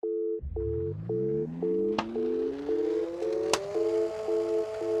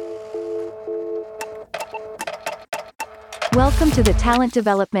Welcome to the Talent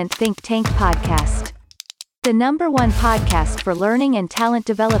Development Think Tank podcast, the #1 podcast for learning and talent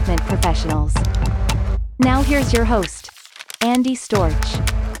development professionals. Now here's your host, Andy Storch.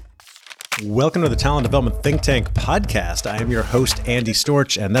 Welcome to the Talent Development Think Tank podcast. I am your host, Andy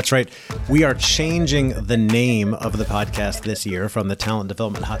Storch, and that's right, we are changing the name of the podcast this year from the Talent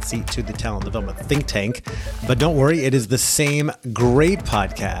Development Hot Seat to the Talent Development Think Tank. But don't worry, it is the same great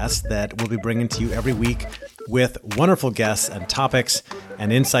podcast that we'll be bringing to you every week with wonderful guests and topics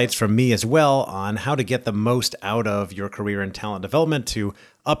and insights from me as well on how to get the most out of your career in talent development to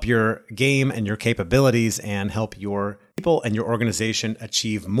up your game and your capabilities and help your people and your organization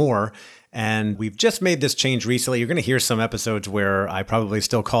achieve more. And we've just made this change recently. You're going to hear some episodes where I probably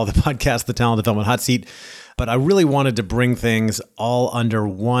still call the podcast the Talent Development Hot Seat, but I really wanted to bring things all under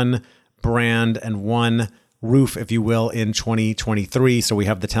one brand and one roof, if you will, in 2023. So we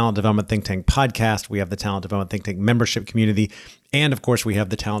have the Talent Development Think Tank podcast, we have the Talent Development Think Tank membership community, and of course we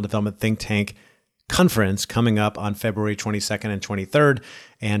have the Talent Development Think Tank conference coming up on February 22nd and 23rd.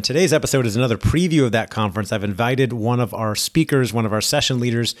 And today's episode is another preview of that conference. I've invited one of our speakers, one of our session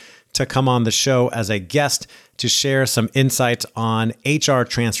leaders, to come on the show as a guest to share some insights on HR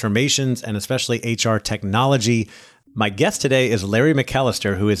transformations and especially HR technology. My guest today is Larry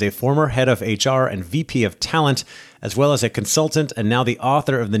McAllister, who is a former head of HR and VP of talent, as well as a consultant and now the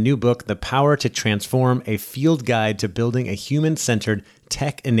author of the new book, The Power to Transform: A Field Guide to Building a Human-Centered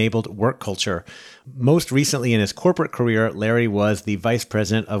Tech-Enabled Work Culture. Most recently in his corporate career, Larry was the vice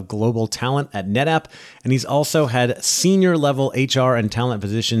president of global talent at NetApp, and he's also had senior level HR and talent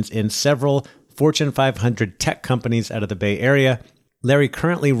positions in several Fortune 500 tech companies out of the Bay Area. Larry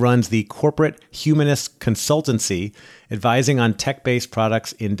currently runs the Corporate Humanist Consultancy, advising on tech-based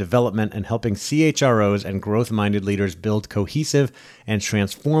products in development and helping CHROs and growth-minded leaders build cohesive and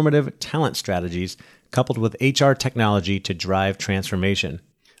transformative talent strategies coupled with HR technology to drive transformation.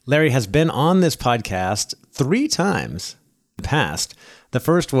 Larry has been on this podcast 3 times in the past. The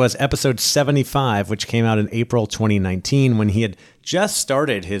first was episode 75, which came out in April 2019 when he had just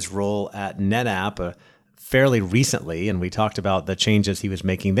started his role at NetApp fairly recently, and we talked about the changes he was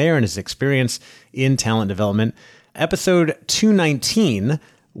making there and his experience in talent development. Episode 219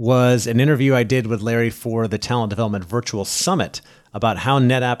 was an interview I did with Larry for the Talent Development Virtual Summit about how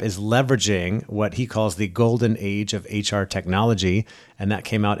NetApp is leveraging what he calls the golden age of HR technology, and that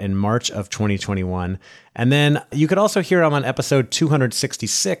came out in March of 2021. And then you could also hear him on episode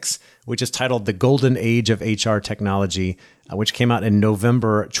 266, which is titled The Golden Age of HR Technology, which came out in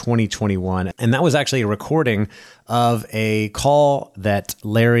November 2021. And that was actually a recording of a call that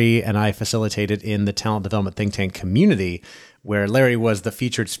Larry and I facilitated in the Talent Development Think Tank community, where Larry was the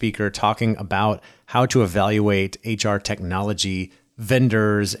featured speaker talking about how to evaluate HR technology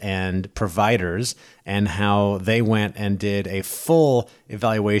vendors and providers and how they went and did a full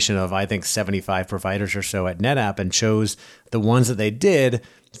evaluation of, I think, 75 providers or so at NetApp and chose the ones that they did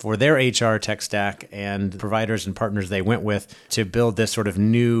for their HR tech stack and providers and partners they went with to build this sort of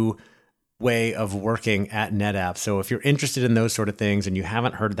new way of working at NetApp. So if you're interested in those sort of things and you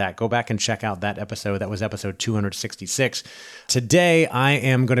haven't heard that, go back and check out that episode. That was episode 266. Today, I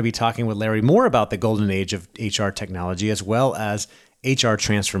am going to be talking with Larry more about the golden age of HR technology, as well as HR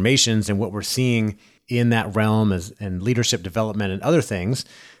transformations and what we're seeing in that realm and leadership development and other things.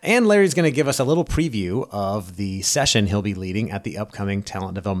 And Larry's going to give us a little preview of the session he'll be leading at the upcoming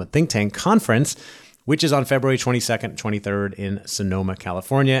Talent Development Think Tank conference, which is on February 22nd and 23rd in Sonoma,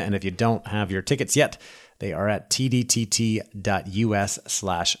 California. And if you don't have your tickets yet, they are at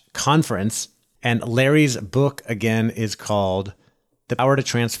tdtt.us/conference. And Larry's book, again, is called The Power to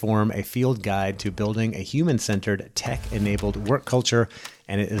Transform: A Field Guide to Building a Human-Centered Tech-Enabled Work Culture,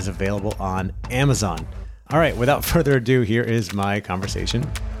 and it is available on Amazon. All right, without further ado, here is my conversation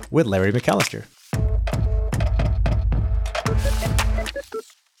with Larry McAllister.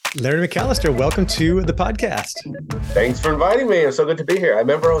 Larry McAllister, welcome to the podcast. Thanks for inviting me. It's so good to be here. I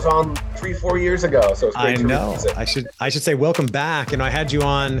remember I was on 3-4 years ago, so it's great to revisit. I should say welcome back. I had you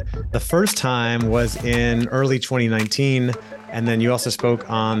on the first time was in early 2019, and then you also spoke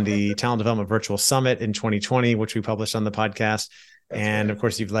on the Talent Development Virtual Summit in 2020, which we published on the podcast. And of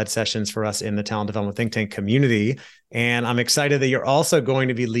course, you've led sessions for us in the Talent Development Think Tank community. And I'm excited that you're also going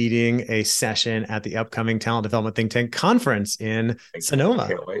to be leading a session at the upcoming Talent Development Think Tank conference in Sonoma. I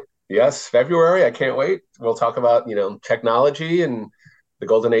can't wait. Yes, February. I can't wait. We'll talk about, technology and the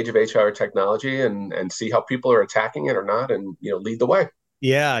golden age of HR technology and see how people are attacking it or not and, lead the way.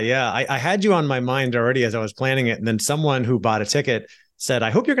 Yeah. I had you on my mind already as I was planning it. And then someone who bought a ticket said,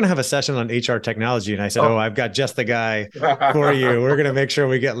 I hope you're going to have a session on HR technology. And I said, I've got just the guy for you. We're going to make sure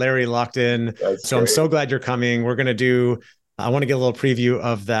we get Larry locked in. I'm so glad you're coming. We're going to do I want to get a little preview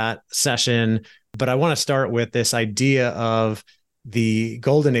of that session, but I want to start with this idea of the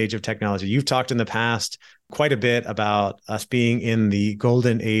golden age of technology. You've talked in the past quite a bit about us being in the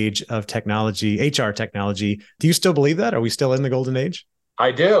golden age of technology, HR technology. Do you still believe that? Are we still in the golden age?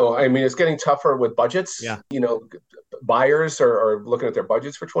 I do. I mean, it's getting tougher with budgets. Yeah. Buyers are looking at their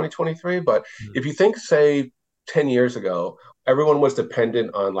budgets for 2023. But if you think, say, 10 years ago, everyone was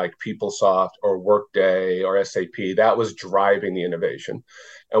dependent on like PeopleSoft or Workday or SAP. That was driving the innovation.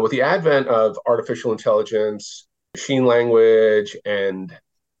 And with the advent of artificial intelligence, machine language, and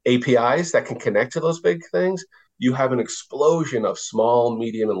APIs that can connect to those big things, you have an explosion of small,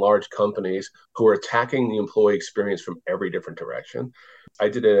 medium, and large companies who are attacking the employee experience from every different direction. I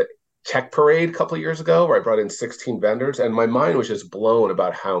did a tech parade a couple of years ago where I brought in 16 vendors, and my mind was just blown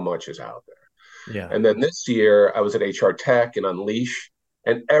about how much is out there. Yeah. And then this year, I was at HR Tech and Unleash,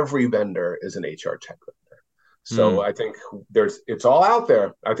 and every vendor is an HR Tech vendor. So I think it's all out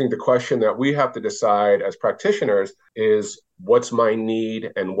there. I think the question that we have to decide as practitioners is what's my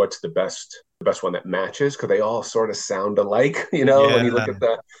need and what's the best one that matches, because they all sort of sound alike. Yeah. When you look at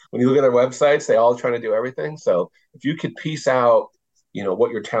their websites, they all trying to do everything. So if you could piece out,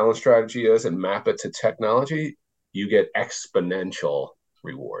 what your talent strategy is and map it to technology, you get exponential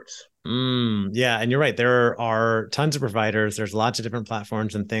rewards. Yeah. And you're right. There are tons of providers. There's lots of different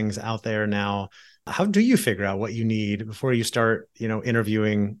platforms and things out there now. How do you figure out what you need before you start,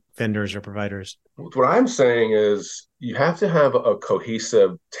 interviewing vendors or providers? What I'm saying is you have to have a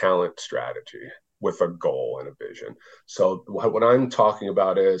cohesive talent strategy with a goal and a vision. So what I'm talking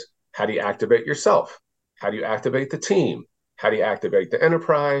about is, how do you activate yourself? How do you activate the team? How do you activate the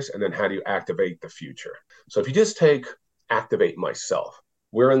enterprise? And then how do you activate the future? So if you just take activate myself,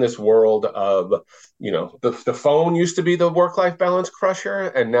 we're in this world of, the phone used to be the work-life balance crusher,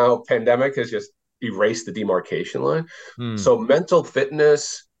 and now pandemic has just erased the demarcation line. So mental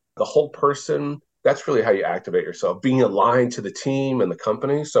fitness, the whole person, that's really how you activate yourself, being aligned to the team and the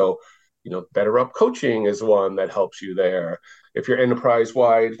company. So, BetterUp coaching is one that helps you there. If you're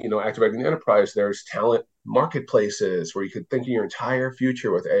enterprise-wide, activating the enterprise, there's talent marketplaces where you could think of your entire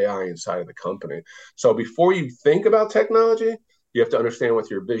future with AI inside of the company. So before you think about technology, you have to understand what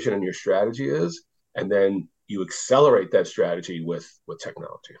your vision and your strategy is, and then you accelerate that strategy with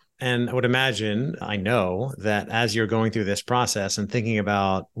technology. And I would imagine, I know that as you're going through this process and thinking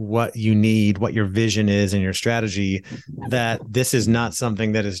about what you need, what your vision is and your strategy, that this is not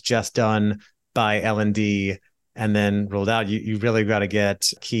something that is just done by L&D and then rolled out. You really got to get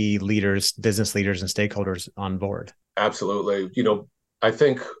key leaders, business leaders and stakeholders on board. Absolutely. I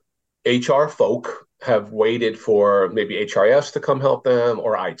think HR folk have waited for maybe HRIS to come help them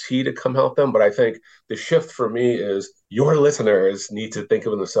or IT to come help them. But I think the shift for me is your listeners need to think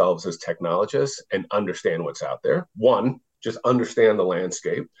of themselves as technologists and understand what's out there. One, just understand the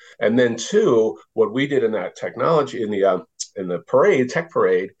landscape. And then two, what we did in that technology, in the tech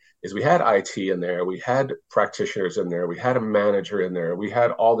parade, is we had IT in there, we had practitioners in there, we had a manager in there, we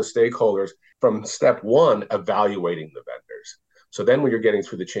had all the stakeholders from step one evaluating the vendors. So then when you're getting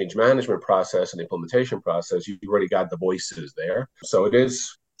through the change management process and implementation process, you've already got the voices there. So it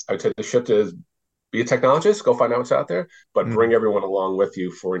is, I would say the shift is be a technologist, go find out what's out there, but bring everyone along with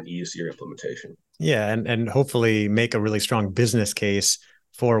you for an easier implementation. Yeah. And hopefully make a really strong business case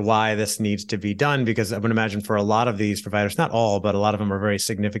for why this needs to be done, because I would imagine for a lot of these providers, not all, but a lot of them are very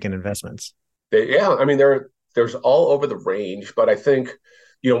significant investments. There's all over the range, but I think,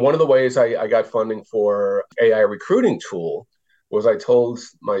 one of the ways I got funding for AI recruiting tool was I told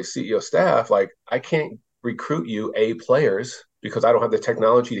my CEO staff, like, I can't recruit you A players because I don't have the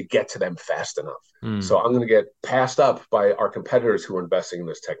technology to get to them fast enough. So I'm going to get passed up by our competitors who are investing in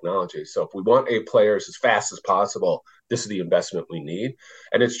this technology. So if we want A players as fast as possible, this is the investment we need.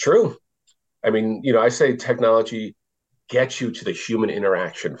 And it's true. I say technology gets you to the human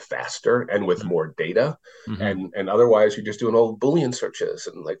interaction faster and with more data. And otherwise you're just doing old Boolean searches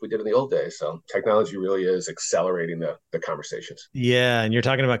and like we did in the old days. So technology really is accelerating the conversations. Yeah. And you're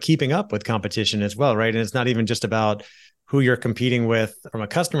talking about keeping up with competition as well, right? And it's not even just about who you're competing with from a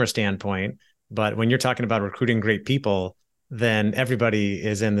customer standpoint, but when you're talking about recruiting great people, then everybody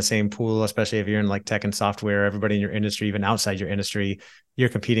is in the same pool, especially if you're in like tech and software, everybody in your industry, even outside your industry, you're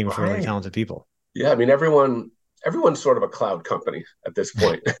competing with really talented people. Yeah. Everyone's sort of a cloud company at this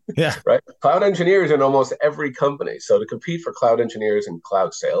point. Yeah. Right. Cloud engineers in almost every company. So to compete for cloud engineers and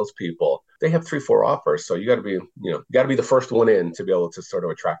cloud salespeople, they have 3-4 offers. So you got to be the first one in to be able to sort of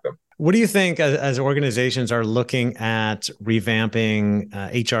attract them. What do you think as organizations are looking at revamping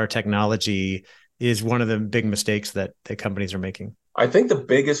HR technology is one of the big mistakes that companies are making? I think the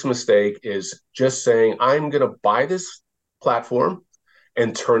biggest mistake is just saying, I'm going to buy this platform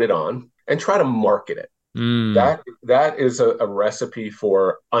and turn it on and try to market it. Mm. That is a recipe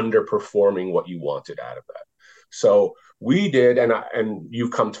for underperforming what you wanted out of that. So we did, and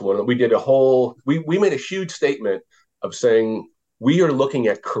you've come to one. We did we made a huge statement of saying we are looking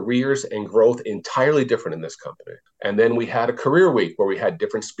at careers and growth entirely different in this company. And then we had a career week where we had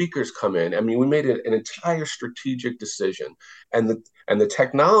different speakers come in. I mean, we made an entire strategic decision, and the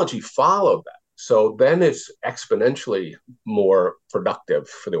technology followed that. So then it's exponentially more productive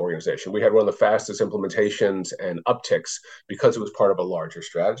for the organization. We had one of the fastest implementations and upticks because it was part of a larger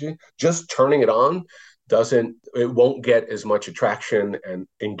strategy. Just turning it on won't get as much attraction and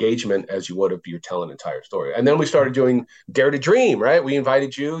engagement as you would if you're telling an entire story. And then we started doing Dare to Dream, right? We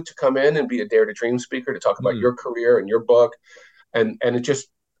invited you to come in and be a Dare to Dream speaker to talk about your career and your book. And it just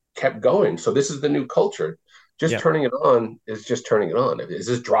kept going. So this is the new culture. Turning it on is just turning it on. Is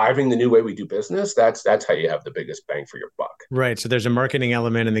this driving the new way we do business? That's how you have the biggest bang for your buck. Right. So there's a marketing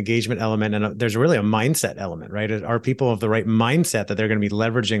element, an engagement element, and there's really a mindset element, right? Are people of the right mindset that they're going to be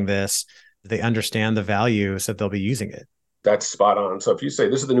leveraging this? They understand the value, so they'll be using it. That's spot on. So if you say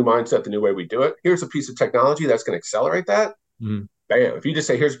this is the new mindset, the new way we do it, here's a piece of technology that's going to accelerate that. Bam. If you just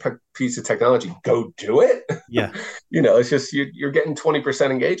say, here's a piece of technology, go do it. Yeah. It's just, you're getting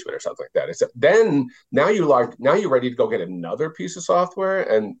 20% engagement or something like that. Then now you're ready to go get another piece of software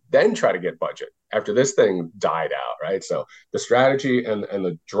and then try to get budget after this thing died out, right? So the strategy and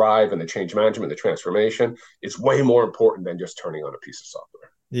the drive and the change management, the transformation is way more important than just turning on a piece of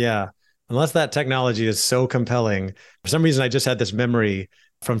software. Yeah. Unless that technology is so compelling. For some reason, I just had this memory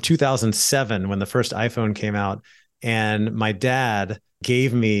from 2007 when the first iPhone came out. And my dad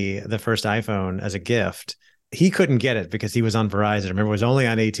gave me the first iPhone as a gift. He couldn't get it because he was on Verizon. I remember it was only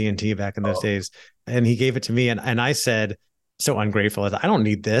on AT&T back in those days. And he gave it to me. And I said, so ungrateful, I don't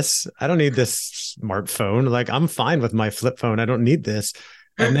need this. I don't need this smartphone. Like, I'm fine with my flip phone. I don't need this.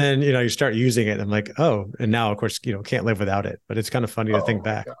 And then, you start using it. And I'm like, oh, and now, of course, can't live without it. But it's kind of funny to think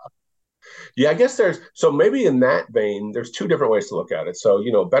back. God. Yeah, I guess so maybe in that vein, there's two different ways to look at it. So,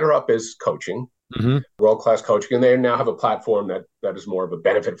 BetterUp is coaching. World-class coaching, and they now have a platform that is more of a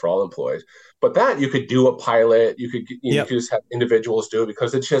benefit for all employees. But that you could do a pilot, you could just have individuals do it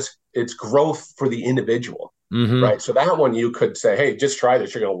because it's growth for the individual, right? So that one you could say, hey, just try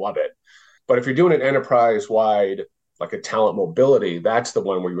this, you're going to love it. But if you're doing an enterprise-wide, like a talent mobility, that's the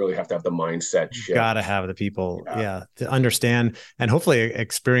one where you really have to have the mindset shift. Got to have the people, to understand and hopefully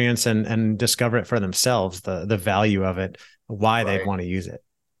experience and discover it for themselves, the value of it, why they'd want to use it.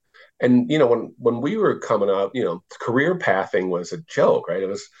 And, when we were coming up, career pathing was a joke, right? It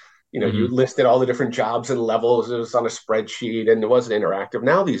was, you listed all the different jobs and levels. It was on a spreadsheet and it wasn't interactive.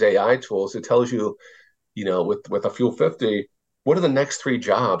 Now these AI tools, it tells you, with a Fuel 50, what are the next 3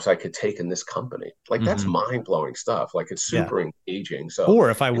 jobs I could take in this company? Like that's mind blowing stuff. Like it's super engaging. So, or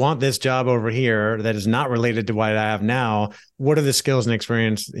if I want this job over here that is not related to what I have now, what are the skills and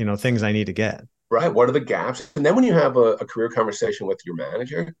experience, things I need to get? Right. What are the gaps? And then when you have a career conversation with your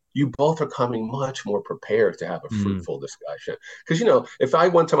manager, you both are coming much more prepared to have a fruitful discussion. Because, if I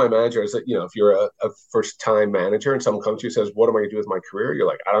went to my manager, if you're a first time manager and someone comes to you and says, what am I going to do with my career? You're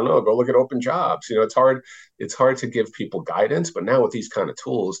like, I don't know, go look at open jobs. It's hard to give people guidance. But now with these kind of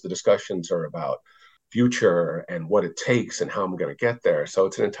tools, the discussions are about future and what it takes and how I'm going to get there. So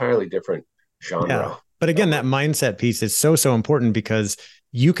it's an entirely different genre. Yeah. But again, that mindset piece is so important because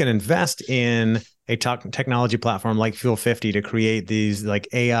you can invest in a technology platform like Fuel 50 to create these like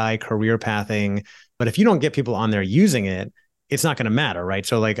AI career pathing. But if you don't get people on there using it, it's not going to matter, right?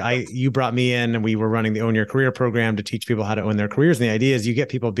 So like you brought me in and we were running the Own Your Career program to teach people how to own their careers. And the idea is you get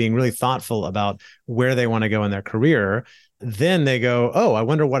people being really thoughtful about where they want to go in their career. Then they go, oh, I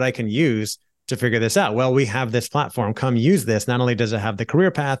wonder what I can use to figure this out. Well, we have this platform. Come use this. Not only does it have the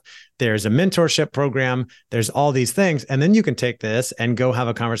career path, there's a mentorship program, there's all these things. And then you can take this and go have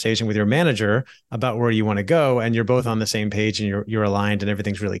a conversation with your manager about where you want to go. And you're both on the same page and you're aligned and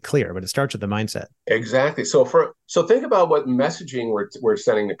everything's really clear, but it starts with the mindset. Exactly. So think about what messaging we're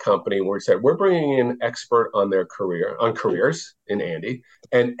sending the company where we said, we're bringing in an expert on careers in Andy,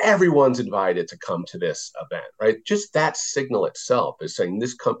 and everyone's invited to come to this event, right? Just that signal itself is saying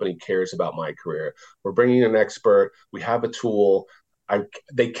this company cares about my career. We're bringing in an expert. We have a tool.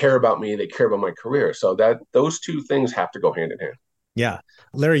 They care about me. They care about my career. So those two things have to go hand in hand. Yeah.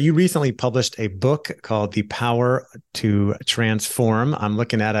 Larry, you recently published a book called The Power to Transform. I'm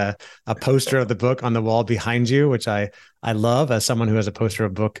looking at a poster of the book on the wall behind you, which I love as someone who has a poster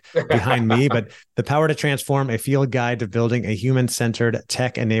of a book behind me. But The Power to Transform, a field guide to building a human-centered,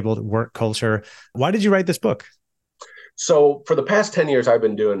 tech-enabled work culture. Why did you write this book? So for the past 10 years, I've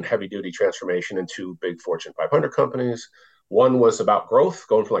been doing heavy-duty transformation in 2 big Fortune 500 companies. One was about growth,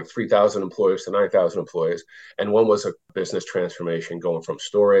 going from like 3,000 employees to 9,000 employees. And one was a business transformation, going from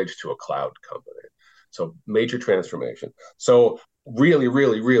storage to a cloud company. So major transformation. So really,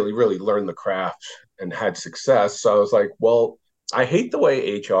 really, really, really learned the craft and had success. So I was like, well, I hate the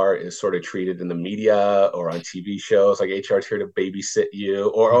way HR is sort of treated in the media or on TV shows. Like HR is here to babysit you,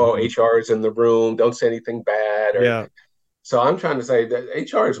 or oh, HR is in the room, don't say anything bad. Or, Yeah. so I'm trying to say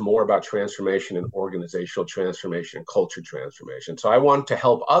that HR is more about transformation and organizational transformation and culture transformation. So I want to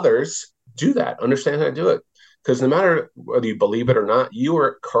help others do that, understand how to do it. Because no matter whether you believe it or not, you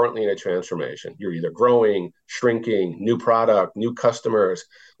are currently in a transformation. You're either growing, shrinking, new product, new customers,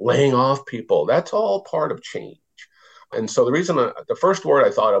 laying off people. That's all part of change. And so the first word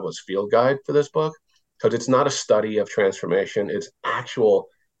I thought of was field guide for this book, because it's not a study of transformation. It's actual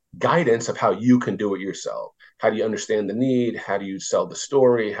guidance of how you can do it yourself. How do you understand the need? How do you sell the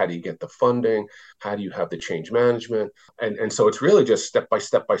story? How do you get the funding? How do you have the change management? And so it's really just step by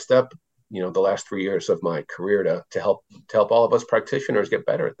step by step, the last 3 years of my career to help all of us practitioners get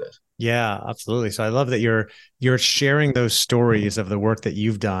better at this. Yeah, absolutely. So I love that you're sharing those stories of the work that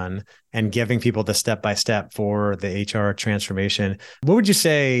you've done and giving people the step by step for the HR transformation. What would you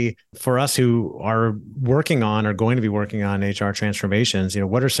say for us who are working on or going to be working on HR transformations?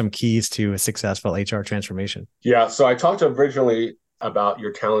 What are some keys to a successful HR transformation? Yeah, so I talked originally about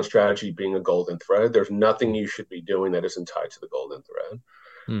your talent strategy being a golden thread. There's nothing you should be doing that isn't tied to the golden thread.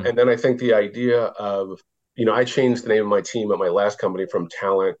 And then I think the idea of, I changed the name of my team at my last company from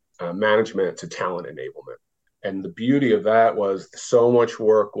talent management to talent enablement. And the beauty of that was so much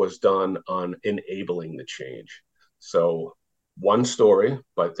work was done on enabling the change. So one story,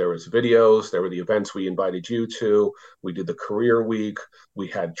 but there was videos, there were the events we invited you to. We did the career week. We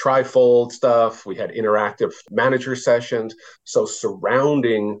had trifold stuff. We had interactive manager sessions. So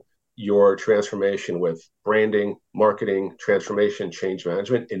surrounding your transformation with branding, marketing, transformation, change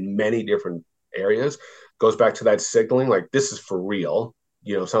management in many different areas goes back to that signaling, like this is for real.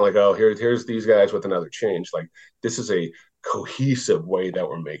 It's not like, oh, here's these guys with another change. Like this is a cohesive way that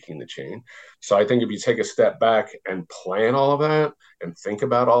we're making the change. So I think if you take a step back and plan all of that and think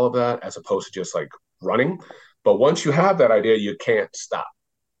about all of that, as opposed to just like running. But once you have that idea, you can't stop.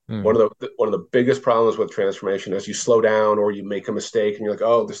 One of the biggest problems with transformation is you slow down or you make a mistake and you're like,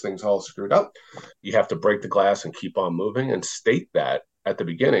 oh, this thing's all screwed up. You have to break the glass and keep on moving and state that at the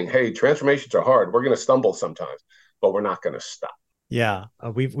beginning. Hey, transformations are hard. We're going to stumble sometimes, but we're not going to stop. Yeah,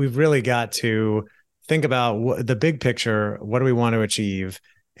 we've really got to think about the big picture. What do we want to achieve,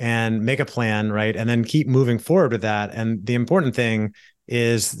 and make a plan, right? And then keep moving forward with that. And the important thing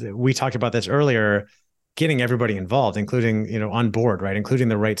is, we talked about this earlier, getting everybody involved, including, on board, right? Including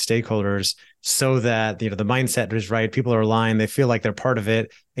the right stakeholders, so that, the mindset is right. People are aligned. They feel like they're part of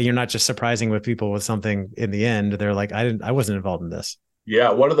it. And you're not just surprising with people with something in the end. They're like, I wasn't involved in this.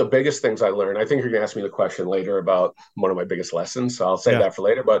 Yeah. One of the biggest things I learned, I think you're going to ask me the question later about one of my biggest lessons. So I'll say that for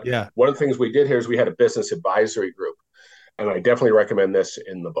later. But one of the things we did here is we had a business advisory group. And I definitely recommend this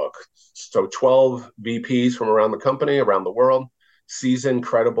in the book. So 12 VPs from around the company, around the world, seasoned,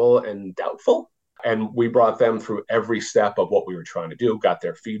 credible, and doubtful. And we brought them through every step of what we were trying to do, got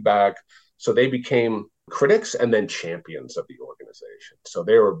their feedback. So they became critics and then champions of the organization. So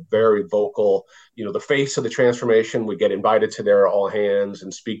they were very vocal, the face of the transformation. We get invited to their all hands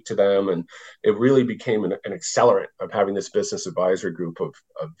and speak to them. And it really became an accelerant of having this business advisory group of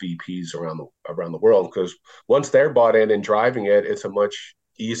VPs around the world. Because once they're bought in and driving it, it's a much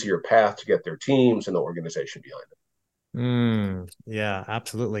easier path to get their teams and the organization behind it. Yeah,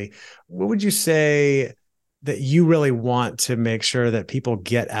 absolutely. What would you say that you really want to make sure that people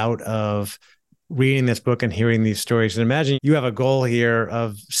get out of reading this book and hearing these stories? And imagine you have a goal here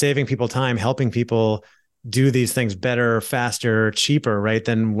of saving people time, helping people do these things better, faster, cheaper, right,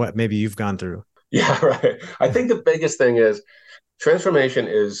 than what maybe you've gone through. Yeah, right. I think the biggest thing is transformation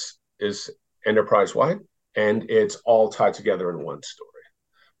is enterprise-wide, and it's all tied together in one story.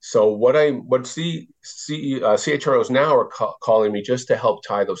 So what CHROs now are calling me just to help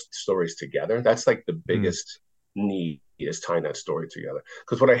tie those stories together. That's like the biggest need, is tying that story together.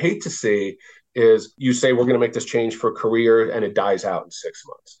 Because what I hate to see is you say, we're going to make this change for career and it dies out in 6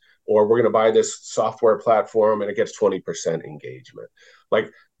 months. Or we're going to buy this software platform and it gets 20% engagement.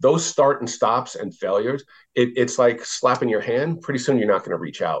 Like those start and stops and failures, it's like slapping your hand. Pretty soon you're not going to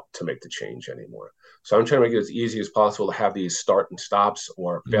reach out to make the change anymore. So I'm trying to make it as easy as possible to have these start and stops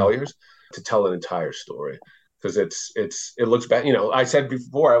or failures to tell an entire story. Because it looks bad. I said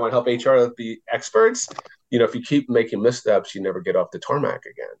before, I want to help HR be experts. If you keep making missteps, you never get off the tarmac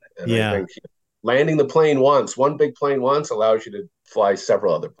again. And I think landing the plane once, one big plane once, allows you to fly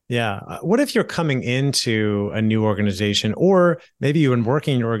several other. Yeah. What if you're coming into a new organization, or maybe you've been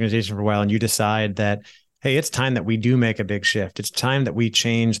working in your organization for a while and you decide that, hey, it's time that we do make a big shift. It's time that we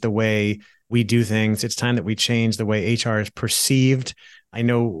change the way we do things. It's time that we change the way HR is perceived. I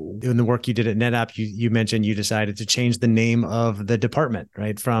know in the work you did at NetApp, you mentioned you decided to change the name of the department,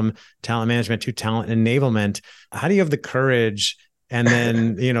 right? From talent management to talent enablement. How do you have the courage and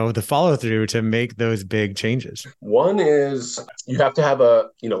then, the follow through to make those big changes? One is you have to have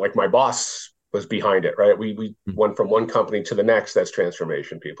like my boss was behind it, right? We went from one company to the next. That's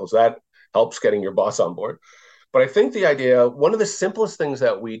transformation, people. So that helps getting your boss on board. But I think the idea, one of the simplest things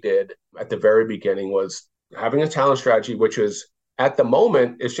that we did at the very beginning was having a talent strategy, which is at the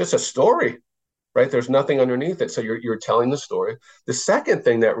moment, it's just a story, right? There's nothing underneath it. So you're telling the story. The second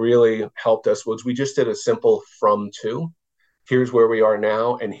thing that really helped us was we just did a simple from to. Here's where we are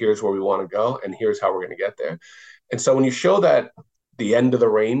now, and here's where we want to go, and here's how we're going to get there. And so when you show that the end of the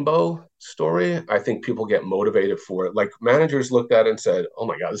rainbow story, I think people get motivated for it. Like managers looked at it and said, oh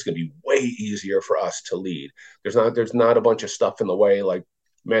my God, this is going to be way easier for us to lead. There's not a bunch of stuff in the way, like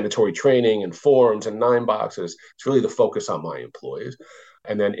mandatory training and forms and 9 boxes. It's really the focus on my employees.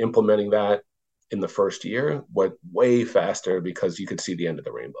 And then implementing that in the first year went way faster because you could see the end of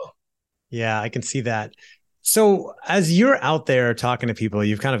the rainbow. Yeah, I can see that. So as you're out there talking to people,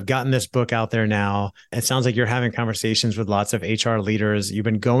 you've kind of gotten this book out there now. It sounds like you're having conversations with lots of HR leaders. You've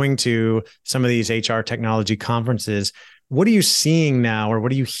been going to some of these HR technology conferences. What are you seeing now, or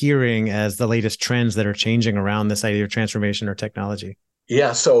what are you hearing as the latest trends that are changing around this idea of transformation or technology?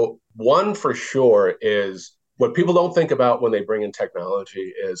 Yeah, so one for sure is what people don't think about when they bring in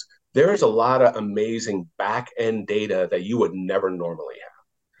technology is there's a lot of amazing back-end data that you would never normally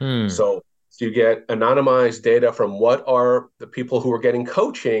have. So you get anonymized data from what are the people who are getting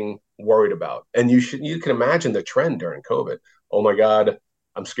coaching worried about. And you can imagine the trend during COVID. Oh my God,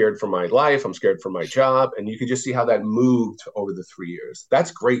 I'm scared for my life. I'm scared for my job. And you can just see how that moved over the 3 years.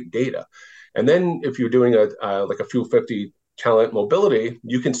 That's great data. And then if you're doing like a Fuel 50 talent mobility,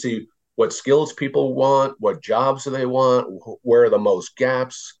 you can see what skills people want, what jobs do they want, where are the most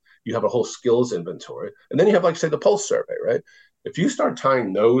gaps. You have a whole skills inventory. And then you have, like, say, the Pulse survey, right? If you start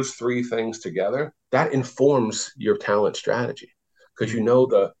tying those 3 things together, that informs your talent strategy because you know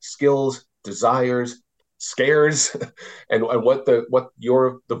the skills, desires, scares, and what the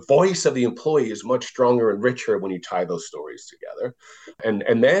voice of the employee is much stronger and richer when you tie those stories together.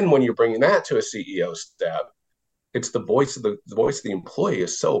 And then when you're bringing that to a CEO step, it's the voice of the employee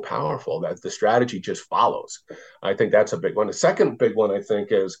is so powerful that the strategy just follows. I think that's a big one. The second big one, I think,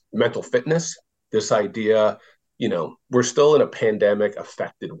 is mental fitness. This idea, we're still in a pandemic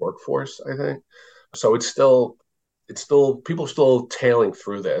affected workforce, I think. So it's still people still tailing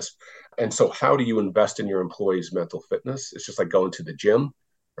through this. And so how do you invest in your employees' mental fitness? It's just like going to the gym,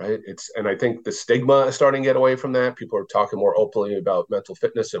 right? And I think the stigma is starting to get away from that. People are talking more openly about mental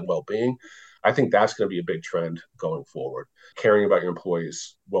fitness and well-being. I think that's going to be a big trend going forward, caring about your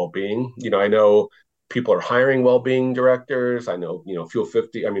employees' well-being. I know people are hiring well-being directors. I know, Fuel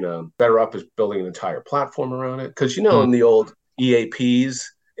 50, BetterUp is building an entire platform around it. Because, in the old EAPs,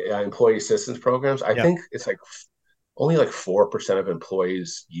 employee assistance programs, I think it's like only like 4% of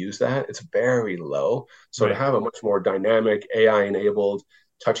employees use that. It's very low. So to have a much more dynamic, AI-enabled,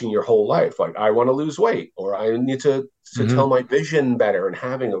 touching your whole life, like I want to lose weight, or I need to tell my vision better, and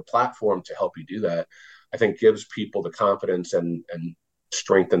having a platform to help you do that, I think gives people the confidence and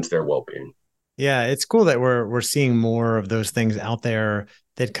strengthens their well-being. Yeah, it's cool that we're seeing more of those things out there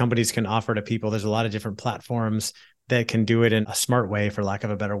that companies can offer to people. There's a lot of different platforms that can do it in a smart way, for lack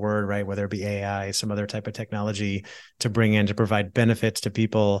of a better word, right? Whether it be AI, some other type of technology to bring in to provide benefits to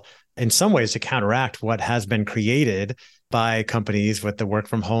people, in some ways to counteract what has been created by companies with the work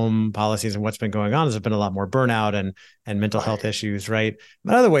from home policies and what's been going on. There's been a lot more burnout and mental health issues, right?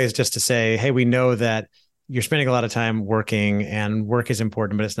 But other ways just to say, hey, we know that you're spending a lot of time working and work is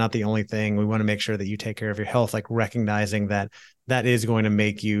important, but it's not the only thing. We want to make sure that you take care of your health, like recognizing that that is going to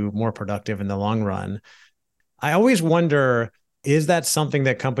make you more productive in the long run. I always wonder, is that something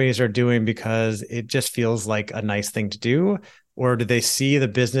that companies are doing because it just feels like a nice thing to do? Or do they see the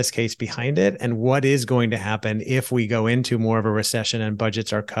business case behind it? And what is going to happen if we go into more of a recession and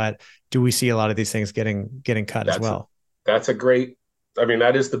budgets are cut? Do we see a lot of these things getting cut as well? That's a great,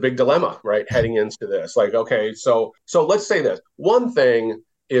 that is the big dilemma, right? Heading into this, like, okay, so let's say this. One thing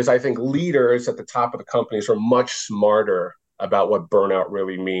is, I think leaders at the top of the companies are much smarter about what burnout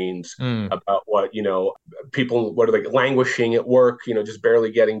really means, about what, people, what are they, languishing at work, just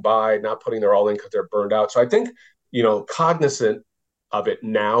barely getting by, not putting their all in because they're burned out. So I think, cognizant of it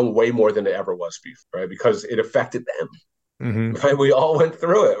now way more than it ever was before, right? Because it affected them. Mm-hmm. Right? We all went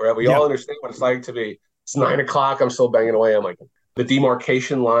through it, right? We all Yep. understand what it's like to be, it's 9 o'clock, I'm still banging away. I'm like, the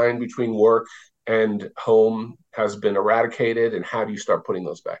demarcation line between work and home has been eradicated. And how do you start putting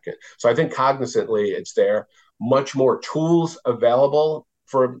those back in? So I think cognizantly it's there, much more tools available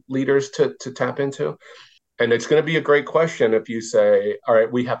for leaders to tap into. And it's going to be a great question if you say, all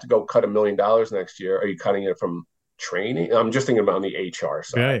right, we have to go cut $1 million next year. Are you cutting it from training? I'm just thinking about on the HR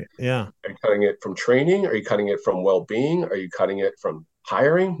side. Right. Yeah. Are you cutting it from training? Are you cutting it from well-being? Are you cutting it from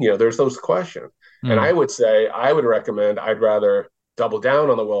hiring? There's those questions. And I would say, I would recommend, I'd rather double down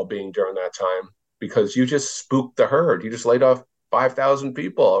on the well-being during that time, because you just spooked the herd. You just laid off 5,000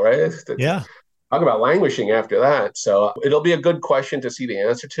 people, right? Yeah. Talk about languishing after that. So it'll be a good question to see the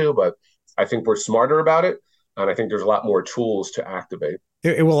answer to, but I think we're smarter about it. And I think there's a lot more tools to activate.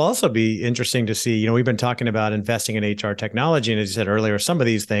 It will also be interesting to see, we've been talking about investing in HR technology. And as you said earlier, some of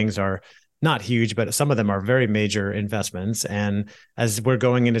these things are not huge, but some of them are very major investments. And as we're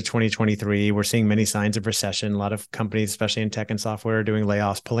going into 2023, we're seeing many signs of recession. A lot of companies, especially in tech and software, are doing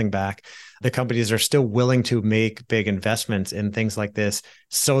layoffs, pulling back. The companies are still willing to make big investments in things like this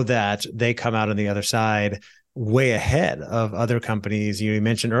so that they come out on the other side way ahead of other companies. You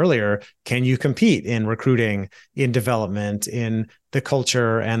mentioned earlier, can you compete in recruiting, in development, in the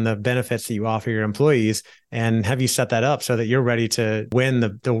culture and the benefits that you offer your employees? And have you set that up so that you're ready to win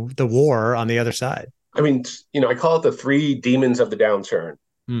the war on the other side? I mean, I call it the three demons of the downturn.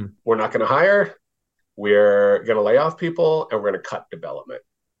 We're not going to hire, we're going to lay off people, and we're going to cut development.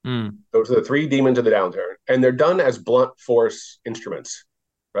 Those are the three demons of the downturn. And they're done as blunt force instruments.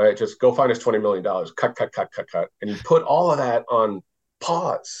 Right? Just go find us $20 million, cut. And you put all of that on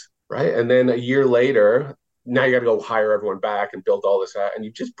pause, right? And then a year later, now you got to go hire everyone back and build all this out. And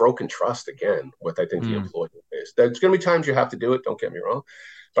you've just broken trust again with, I think, the employee base. There's going to be times you have to do it, don't get me wrong.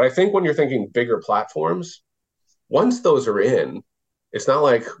 But I think when you're thinking bigger platforms, once those are in, it's not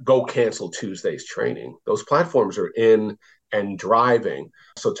like go cancel Tuesday's training. Those platforms are in and driving.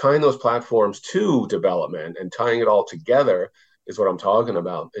 So tying those platforms to development and tying it all together is what I'm talking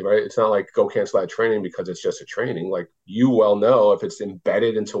about, right? It's not like go cancel that training because it's just a training. Like you well know, if it's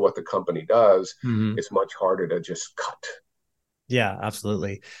embedded into what the company does, it's much harder to just cut. Yeah,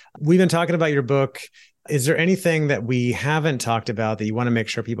 absolutely. We've been talking about your book. Is there anything that we haven't talked about that you want to make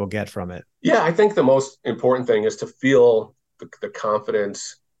sure people get from it? Yeah, I think the most important thing is to feel the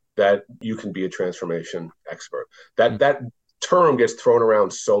confidence that you can be a transformation expert. That term gets thrown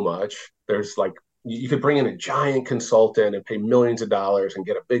around so much. There's like, you could bring in a giant consultant and pay millions of dollars and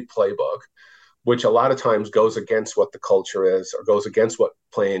get a big playbook, which a lot of times goes against what the culture is or goes against what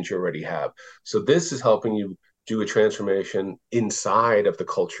plans you already have. So this is helping you do a transformation inside of the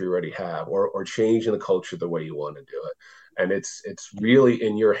culture you already have, or changing the culture the way you want to do it. And it's really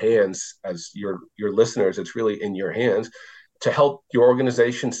in your hands as your listeners. It's really in your hands to help your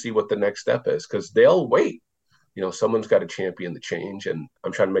organization see what the next step is, because they'll wait. Someone's got to champion the change, and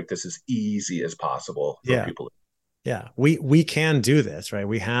I'm trying to make this as easy as possible for people. Yeah, we can do this, right?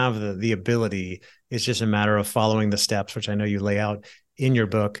 We have the ability. It's just a matter of following the steps, which I know you lay out in your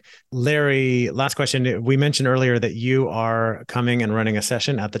book. Larry, last question. We mentioned earlier that you are coming and running a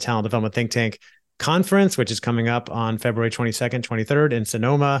session at the Talent Development Think Tank Conference, which is coming up on February 22nd, 23rd in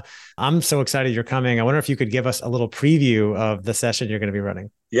Sonoma. I'm so excited you're coming. I wonder if you could give us a little preview of the session you're going to be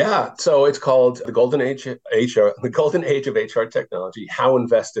running. Yeah. So it's called The Golden Age of HR Technology. How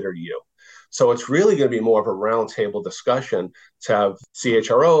invested are you? So it's really going to be more of a roundtable discussion to have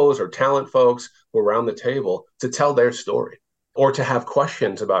CHROs or talent folks who are around the table to tell their story or to have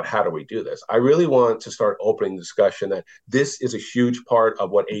questions about how do we do this. I really want to start opening the discussion that this is a huge part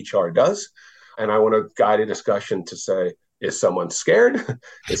of what HR does. And I want to guide a discussion to say, is someone scared?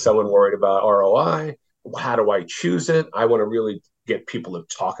 Is someone worried about ROI? How do I choose it? I want to really get people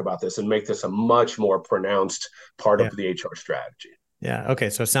to talk about this and make this a much more pronounced part of the HR strategy. Yeah. Okay.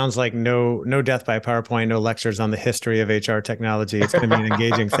 So it sounds like no death by PowerPoint, no lectures on the history of HR technology. It's going to be an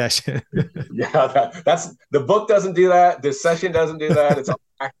engaging session. Yeah, that's the book doesn't do that. This session doesn't do that. It's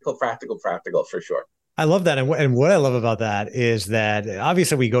all practical for sure. I love that. And what I love about that is that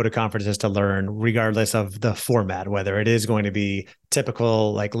obviously we go to conferences to learn regardless of the format, whether it is going to be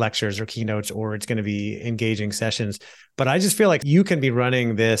typical like lectures or keynotes, or it's going to be engaging sessions. But I just feel like you can be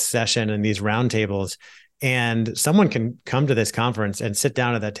running this session and these roundtables, and someone can come to this conference and sit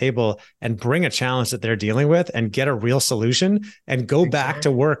down at that table and bring a challenge that they're dealing with and get a real solution and go back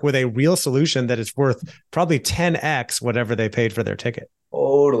to work with a real solution that is worth probably 10x whatever they paid for their ticket.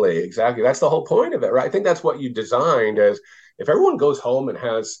 Totally. Exactly. That's the whole point of it, right? I think that's what you designed as if everyone goes home and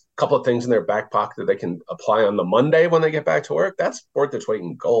has a couple of things in their back pocket that they can apply on the Monday when they get back to work, that's worth its weight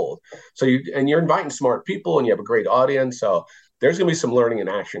in gold. So you're inviting smart people and you have a great audience. So there's going to be some learning and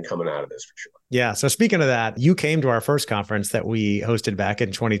action coming out of this for sure. Yeah. So speaking of that, you came to our first conference that we hosted back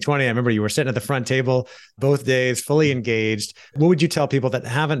in 2020. I remember you were sitting at the front table both days, fully engaged. What would you tell people that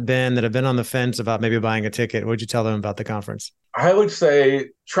haven't been, that have been on the fence about maybe buying a ticket? What would you tell them about the conference? I would say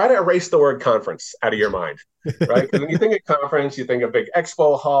try to erase the word conference out of your mind, right? Because when you think of conference, you think of big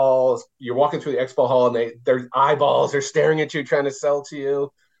expo halls. You're walking through the expo hall and there's eyeballs, they're staring at you, trying to sell to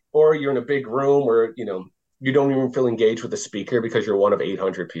you. Or you're in a big room where, you don't even feel engaged with the speaker because you're one of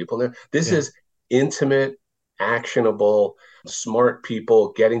 800 people there. This is intimate, actionable, smart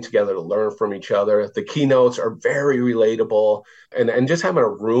people getting together to learn from each other. The keynotes are very relatable. And just having a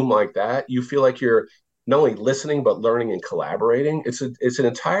room like that, you feel like you're not only listening, but learning and collaborating. It's an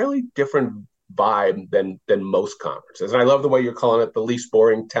entirely different vibe than most conferences. And I love the way you're calling it the least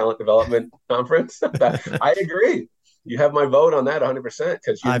boring talent development conference. I agree. You have my vote on that 100%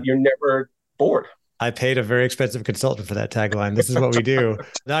 because you're never bored. I paid a very expensive consultant for that tagline. This is what we do.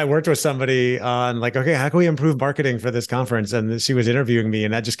 Now I worked with somebody on okay, how can we improve marketing for this conference? And she was interviewing me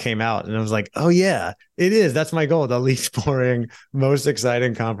and that just came out. And I was like, oh yeah, it is. That's my goal. The least boring, most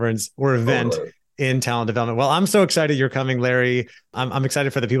exciting conference or event in talent development. Well, I'm so excited you're coming, Larry. I'm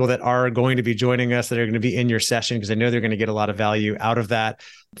excited for the people that are going to be joining us, that are going to be in your session, because I know they're going to get a lot of value out of that.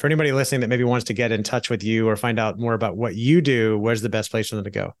 For anybody listening that maybe wants to get in touch with you or find out more about what you do, where's the best place for them to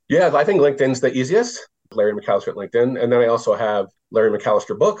go? Yeah, I think LinkedIn's the easiest. Larry McAllister at LinkedIn. And then I also have Larry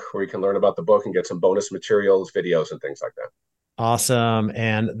McAllister book, where you can learn about the book and get some bonus materials, videos, and things like that. Awesome.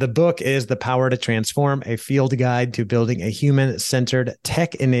 And the book is The Power to Transform, a field guide to building a human-centered,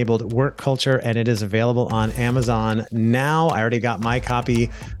 tech-enabled work culture. And it is available on Amazon now. I already got my copy.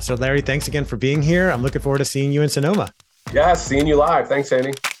 So Larry, thanks again for being here. I'm looking forward to seeing you in Sonoma. Yeah, seeing you live. Thanks,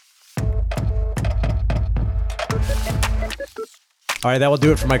 Andy. All right, that will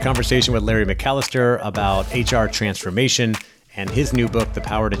do it for my conversation with Larry McAllister about HR transformation and his new book, The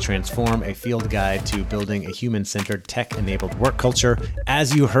Power to Transform, a field guide to building a human-centered, tech-enabled work culture.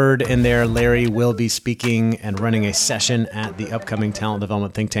 As you heard in there, Larry will be speaking and running a session at the upcoming Talent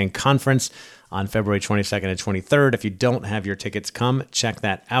Development Think Tank Conference on February 22nd and 23rd. If you don't have your tickets, come check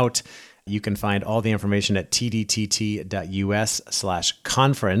that out. You can find all the information at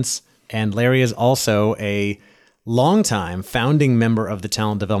tdtt.us/conference. And Larry is also a longtime founding member of the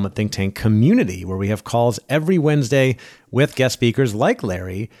Talent Development Think Tank community, where we have calls every Wednesday with guest speakers like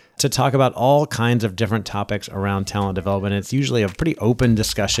Larry to talk about all kinds of different topics around talent development. It's usually a pretty open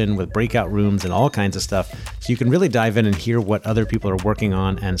discussion with breakout rooms and all kinds of stuff. So you can really dive in and hear what other people are working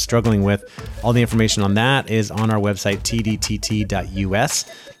on and struggling with. All the information on that is on our website, tdtt.us.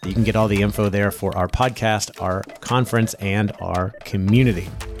 You can get all the info there for our podcast, our conference, and our community.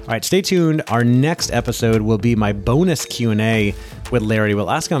 All right, stay tuned. Our next episode will be my bonus Q&A with Larry.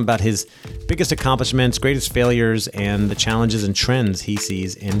 We'll ask him about his biggest accomplishments, greatest failures, and the challenges and trends he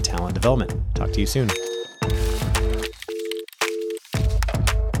sees in talent development. Talk to you soon.